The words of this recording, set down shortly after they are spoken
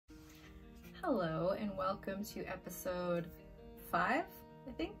Hello and welcome to episode 5,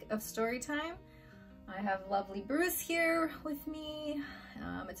 I think, of Storytime. I have lovely Bruce here with me.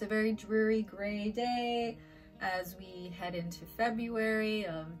 It's a very dreary gray day as we head into February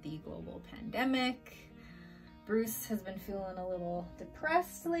of the global pandemic. Bruce has been feeling a little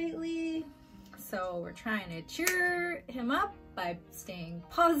depressed lately, so we're trying to cheer him up by staying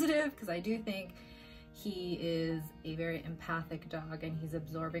positive, because I do think he is a very empathic dog and he's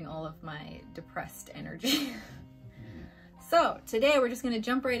absorbing all of my depressed energy. So today we're just going to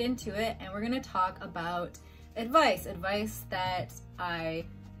jump right into it and we're going to talk about advice that I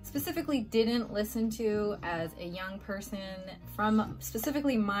specifically didn't listen to as a young person from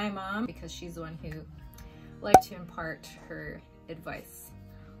specifically my mom, because she's the one who liked to impart her advice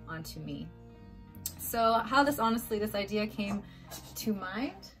onto me. So how this idea came to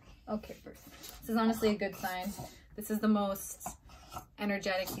mind. Okay, first, this is honestly a good sign. This is the most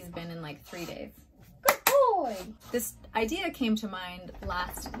energetic he's been in like 3 days. Good boy! This idea came to mind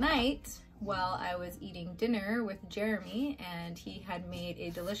last night while I was eating dinner with Jeremy, and he had made a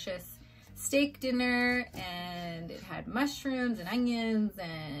delicious steak dinner, and it had mushrooms and onions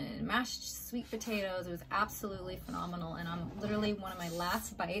and mashed sweet potatoes. It was absolutely phenomenal, and on literally one of my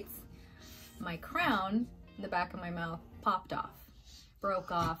last bites, my crown in the back of my mouth popped off,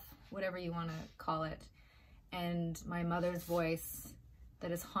 broke off, whatever you want to call it. And my mother's voice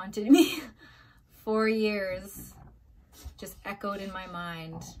that has haunted me for years just echoed in my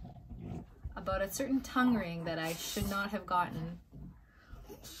mind about a certain tongue ring that I should not have gotten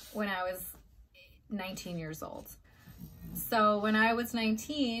when I was 19 years old. So when I was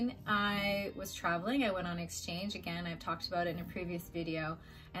 19, I was traveling. I went on exchange. Again, I've talked about it in a previous video.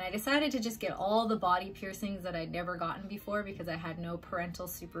 And I decided to just get all the body piercings that I'd never gotten before because I had no parental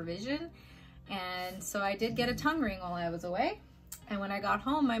supervision. And so I did get a tongue ring while I was away. And when I got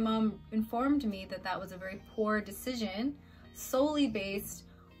home, my mom informed me that that was a very poor decision, solely based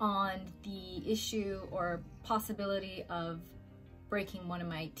on the issue or possibility of breaking one of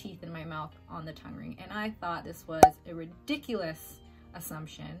my teeth in my mouth on the tongue ring. And I thought this was a ridiculous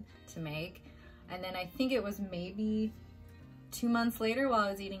assumption to make. And then I think it was maybe 2 months later, while I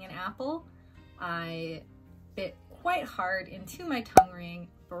was eating an apple, I bit quite hard into my tongue ring,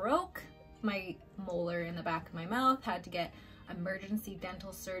 broke my molar in the back of my mouth, had to get emergency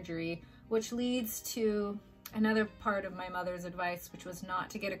dental surgery, which leads to another part of my mother's advice, which was not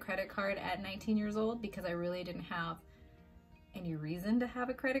to get a credit card at 19 years old, because I really didn't have any reason to have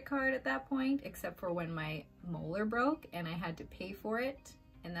a credit card at that point, except for when my molar broke and I had to pay for it.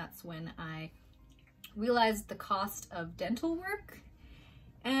 And that's when I realized the cost of dental work.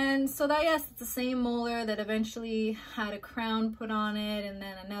 And so that, yes, it's the same molar that eventually had a crown put on it, and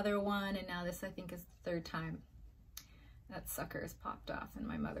then another one, and now this I think is the 3rd time that sucker has popped off, and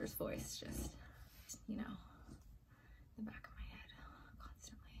my mother's voice just, you know, in the back of my head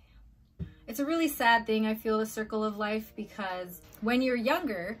constantly. It's a really sad thing, I feel, the circle of life, because when you're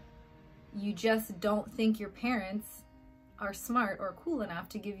younger, you just don't think your parents are smart or cool enough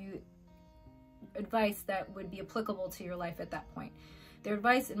to give you advice that would be applicable to your life at that point. Their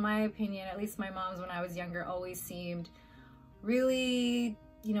advice, in my opinion, at least my mom's when I was younger, always seemed really,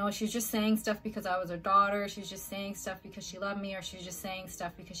 you know, she was just saying stuff because I was her daughter, she was just saying stuff because she loved me, or she was just saying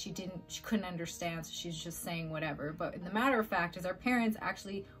stuff because she couldn't understand, so she's just saying whatever. But in the matter of fact is our parents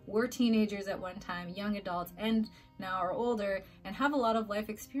actually were teenagers at one time, young adults, and now are older and have a lot of life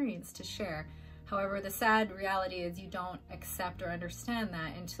experience to share. However, the sad reality is you don't accept or understand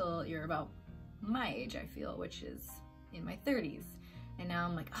that until you're about my age, I feel, which is in my 30s. And now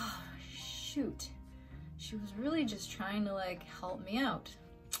I'm like, oh shoot, she was really just trying to like help me out.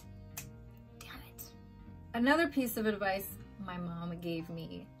 Damn it. Another piece of advice my mom gave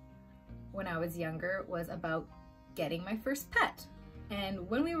me when I was younger was about getting my first pet. And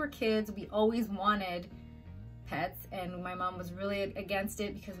when we were kids, we always wanted pets, and my mom was really against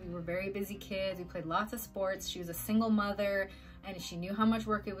it because we were very busy kids. We played lots of sports. She was a single mother, and she knew how much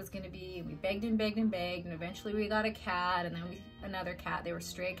work it was going to be, and we begged and begged and begged, and eventually we got a cat, and then another cat. They were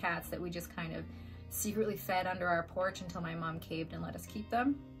stray cats that we just kind of secretly fed under our porch until my mom caved and let us keep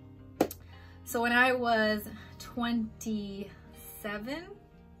them. So when I was 27,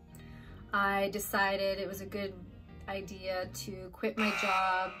 I decided it was a good idea to quit my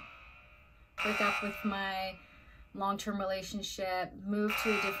job, break up with my long-term relationship, move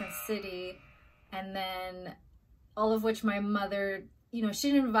to a different city, and then all of which my mother, you know,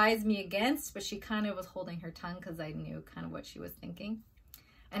 she didn't advise me against, but she kind of was holding her tongue because I knew kind of what she was thinking.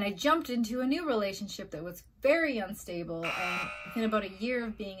 And I jumped into a new relationship that was very unstable, and within about a year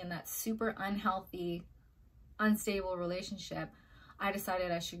of being in that super unhealthy, unstable relationship, I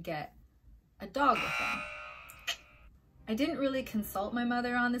decided I should get a dog with him. I didn't really consult my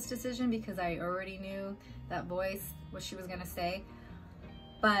mother on this decision because I already knew that voice, what she was gonna say.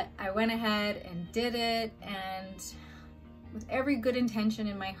 But I went ahead and did it, and with every good intention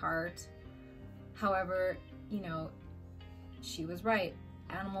in my heart. However, you know, she was right.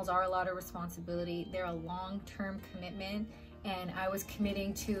 Animals are a lot of responsibility. They're a long-term commitment, and I was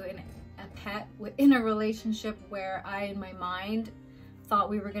committing to a pet in a relationship where I, in my mind, thought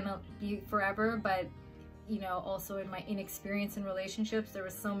we were gonna be forever, but you know, also in my inexperience in relationships, there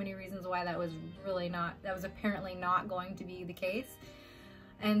was so many reasons why that was apparently not going to be the case.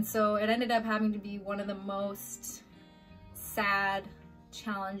 And so it ended up having to be one of the most sad,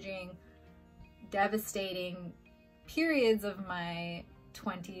 challenging, devastating periods of my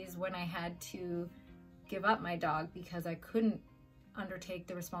 20s when I had to give up my dog because I couldn't undertake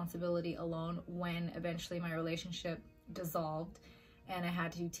the responsibility alone when eventually my relationship dissolved and I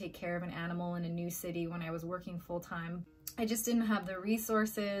had to take care of an animal in a new city when I was working full-time. I just didn't have the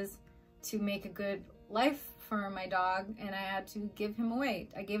resources to make a good life for my dog, and I had to give him away.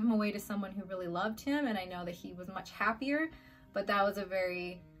 I gave him away to someone who really loved him, and I know that he was much happier, but that was a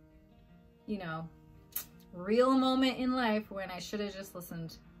very, you know, real moment in life when I should have just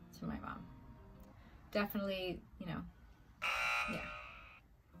listened to my mom. Definitely, you know,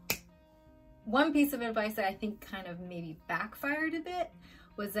 yeah. One piece of advice that I think kind of maybe backfired a bit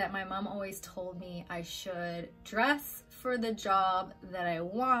was that my mom always told me I should dress for the job that I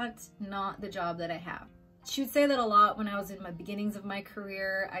want, not the job that I have. She would say that a lot when I was in my beginnings of my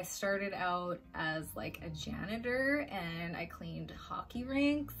career. I started out as like a janitor, and I cleaned hockey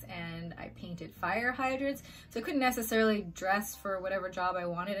rinks and I painted fire hydrants. So I couldn't necessarily dress for whatever job I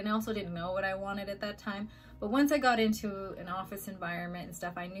wanted, and I also didn't know what I wanted at that time. But once I got into an office environment and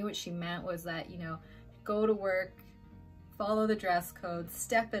stuff, I knew what she meant was that, you know, go to work, follow the dress code,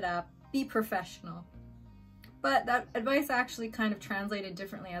 step it up, be professional. But that advice actually kind of translated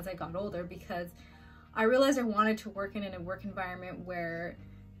differently as I got older, because I realized I wanted to work in a work environment where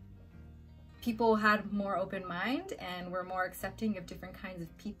people had more open mind and were more accepting of different kinds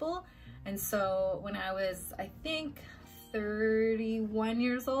of people. And so when I was, I think, 31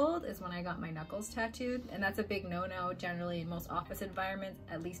 years old is when I got my knuckles tattooed, and that's a big no-no generally in most office environments,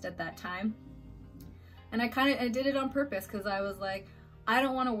 at least at that time. And I did it on purpose because I was like, I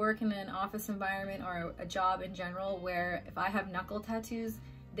don't want to work in an office environment or a job in general where if I have knuckle tattoos,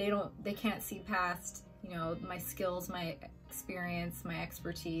 they can't see past, you know, my skills, my experience, my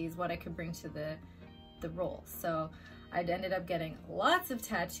expertise, what I could bring to the role. So I ended up getting lots of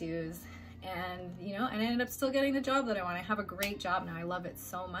tattoos, and you know, and I ended up still getting the job that I want. I have a great job now. I love it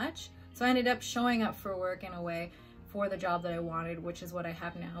so much. So I ended up showing up for work in a way for the job that I wanted, which is what I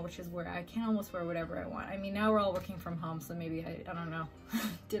have now, which is where I can almost wear whatever I want. I mean, now we're all working from home, so maybe I don't know.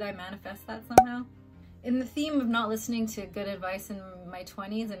 Did I manifest that somehow? In the theme of not listening to good advice in my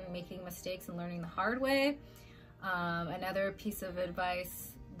 20s and making mistakes and learning the hard way, another piece of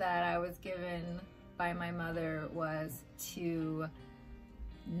advice that I was given by my mother was to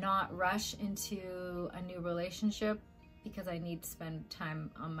not rush into a new relationship because I need to spend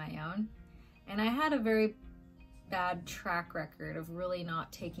time on my own. And I had a very bad track record of really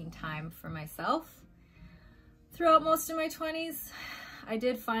not taking time for myself throughout most of my 20s. I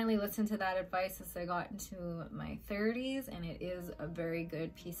did finally listen to that advice as I got into my 30s, and it is a very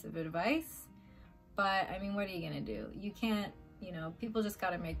good piece of advice. But I mean, what are you gonna do? You can't, you know, people just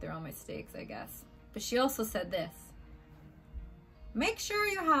gotta make their own mistakes, I guess. But she also said this: make sure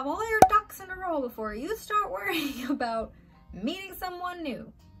you have all your ducks in a row before you start worrying about meeting someone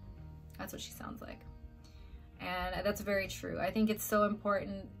new. That's what she sounds like. And that's very true. I think it's so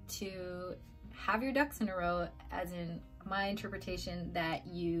important to have your ducks in a row, as in my interpretation that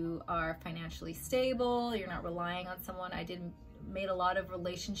you are financially stable, you're not relying on someone. I made a lot of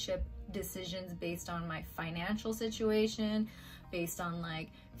relationship decisions based on my financial situation, based on like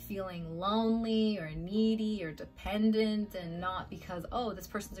feeling lonely or needy or dependent, and not because, oh, this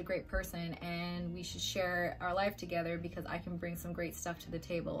person's a great person and we should share our life together because I can bring some great stuff to the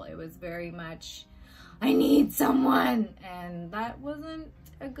table. It was very much, I need someone, and that wasn't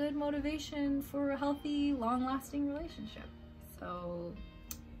a good motivation for a healthy, long-lasting relationship. So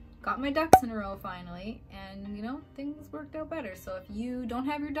got my ducks in a row finally, and you know, things worked out better. So if you don't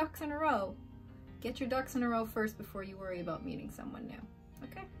have your ducks in a row, get your ducks in a row first before you worry about meeting someone new,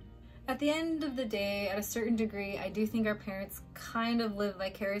 okay? At the end of the day, at a certain degree, I do think our parents kind of live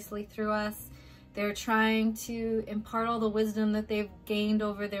vicariously through us. They're trying to impart all the wisdom that they've gained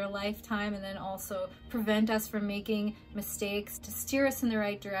over their lifetime, and then also prevent us from making mistakes to steer us in the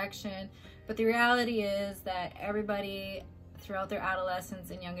right direction. But the reality is that everybody throughout their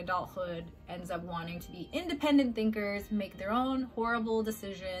adolescence and young adulthood ends up wanting to be independent thinkers, make their own horrible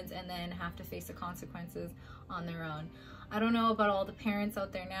decisions, and then have to face the consequences on their own. I don't know about all the parents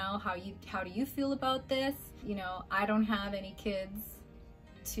out there now. How do you feel about this? You know, I don't have any kids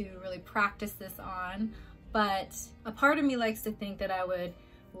to really practice this on, but a part of me likes to think that I would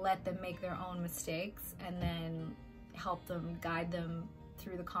let them make their own mistakes and then help them, guide them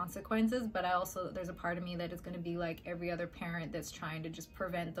through the consequences. But there's a part of me that is going to be like every other parent that's trying to just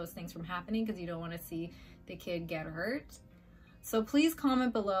prevent those things from happening because you don't want to see the kid get hurt. So please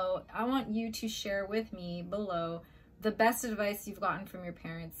comment below. I want you to share with me below the best advice you've gotten from your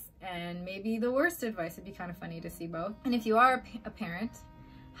parents and maybe the worst advice. It'd be kind of funny to see both. And if you are a parent,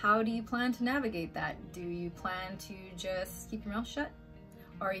 how do you plan to navigate that? Do you plan to just keep your mouth shut?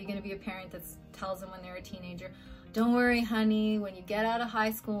 Or are you going to be a parent that tells them when they're a teenager, don't worry, honey, when you get out of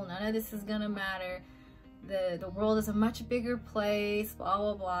high school, none of this is going to matter. The world is a much bigger place, blah,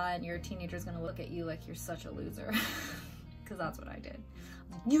 blah, blah. And your teenager's going to look at you like you're such a loser. Because that's what I did.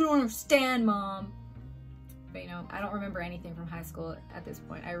 You don't understand, Mom. But you know, I don't remember anything from high school at this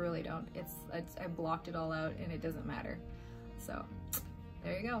point. I really don't. I blocked it all out and it doesn't matter. So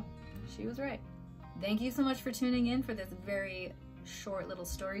there you go. She was right. Thank you so much for tuning in for this very short little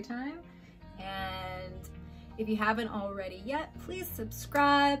story time. And if you haven't already yet, please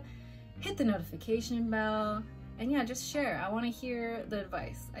subscribe, hit the notification bell, and yeah, just share. I want to hear the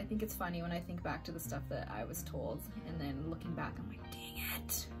advice. I think it's funny when I think back to the stuff that I was told, and then looking back, I'm like, dang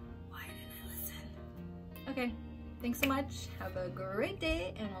it, why didn't I listen? Okay, thanks so much. Have a great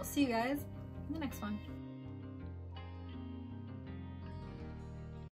day, and we'll see you guys in the next one.